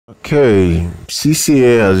Okay,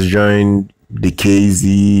 CCA has joined the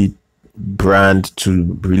KZ brand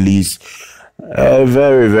to release a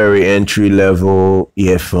very entry level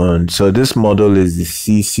earphone. So this model is the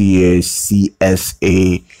CCA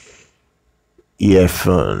CSA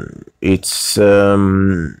earphone. It's a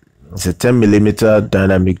 10mm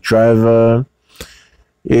dynamic driver.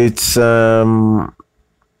 It's a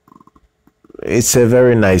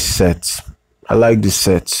very nice set. I like the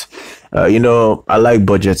set. I like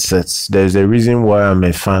budget sets. There's a reason why I'm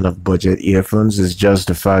a fan of budget earphones. It's just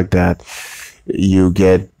the fact that you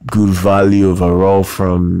get good value overall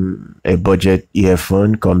from a budget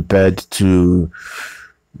earphone compared to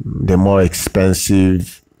the more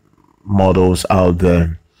expensive models out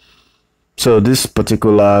there. So this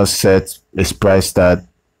particular set is priced at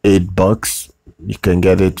 $8. You can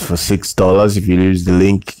get it for $6 if you use the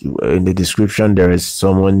link in the description. There is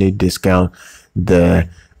some money discount there.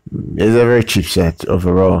 It's a very cheap set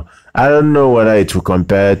overall. I don't know whether it will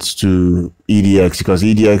compare to EDX because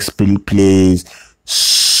EDX plays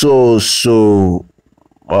so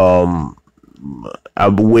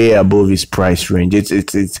way above his price range.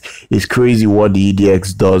 It's crazy what the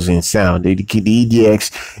EDX does in sound. The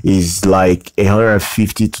EDX is like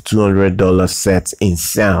 $150 to $200 set in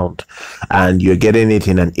sound, and you're getting it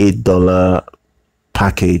in an $8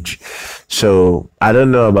 package. So I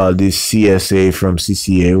don't know about this CSA from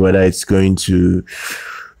CCA, whether it's going to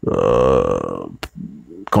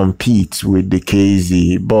compete with the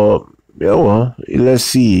KZ, but yeah, well, let's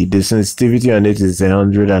see. The sensitivity on it is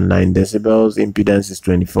 109 decibels, impedance is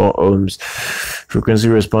 24 ohms, frequency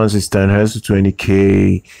response is 10 Hz to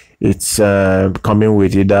 20K. It's coming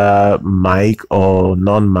with either mic or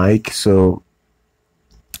non-mic, so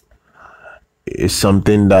it's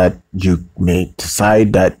something that you may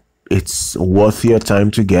decide that it's worth your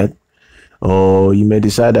time to get, or you may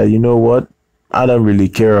decide that, you know what, I don't really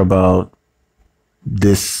care about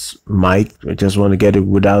this mic. I just want to get it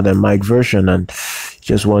without a mic version and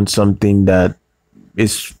just want something that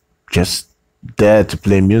is just there to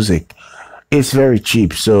play music. It's very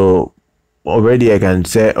cheap, so already I can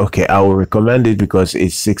say, okay, I will recommend it because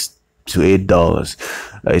it's $6 to $8.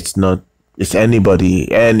 It's anybody,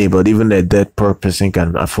 even a dead poor person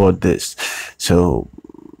can afford this. So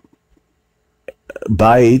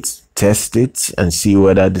buy it, test it, and see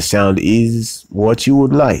whether the sound is what you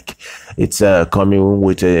would like. It's coming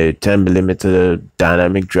with a 10mm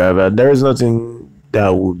dynamic driver. There is nothing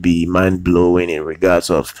that would be mind-blowing in regards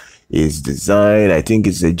of its design. I think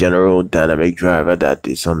it's a general dynamic driver that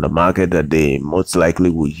is on the market that they most likely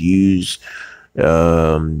will use.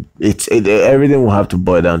 Everything will have to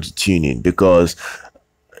boil down to tuning, because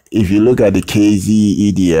if you look at the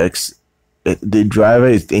KZ EDX, the driver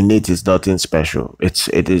in it is nothing special.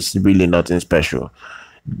 It is really nothing special,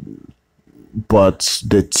 but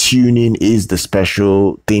the tuning is the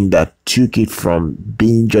special thing that took it from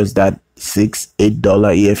being just that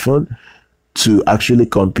 $6-8 earphone to actually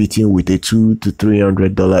competing with a $200 to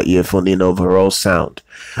 $300 earphone in overall sound.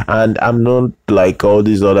 And I'm not like all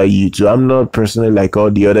these other YouTubers. I'm not personally like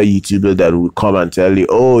all the other YouTubers that will come and tell you,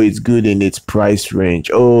 oh, it's good in its price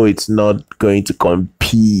range. Oh, it's not going to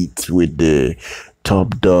compete with the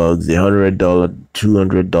top dogs, the $100,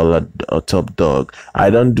 $200 top dog.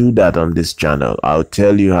 I don't do that on this channel. I'll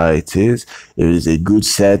tell you how it is. It is a good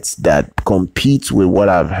set that competes with what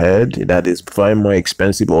I've heard that is far more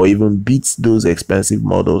expensive or even beats those expensive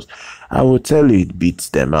models. I will tell you it beats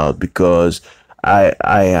them out, because I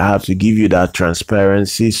have to give you that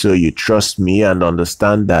transparency so you trust me and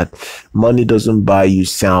understand that money doesn't buy you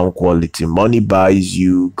sound quality. Money buys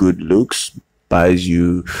you good looks, buys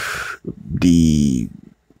you the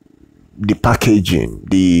packaging,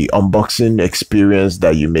 the unboxing experience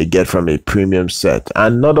that you may get from a premium set.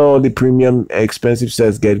 And not all the premium expensive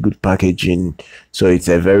sets get good packaging, so it's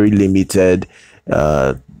a very limited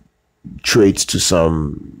trait to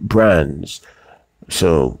some brands.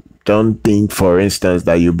 So don't think, for instance,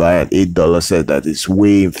 that you buy an $8 set that is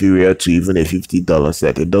way inferior to even a $50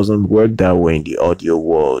 set. It doesn't work that way in the audio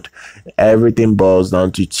world. Everything boils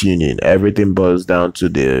down to tuning. Everything boils down to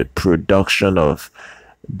the production of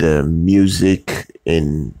the music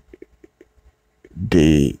in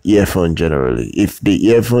the earphone generally. If the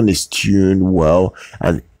earphone is tuned well,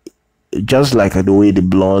 and just like the way the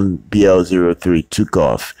blonde BL03 took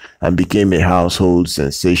off and became a household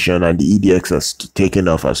sensation, and the EDX has taken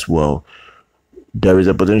off as well, there is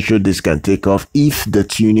a potential this can take off if the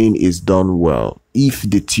tuning is done well, if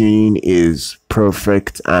the tuning is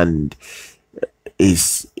perfect and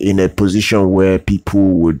is in a position where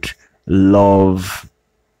people would love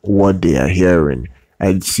what they are hearing.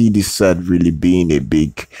 I see this set really being a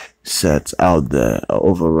big sets out there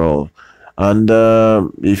overall. And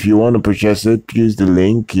if you want to purchase it, use the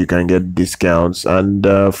link. You can get discounts. And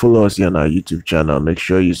follow us here on our YouTube channel. Make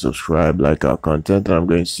sure you subscribe, like our content, and I'm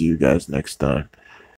going to see you guys next time.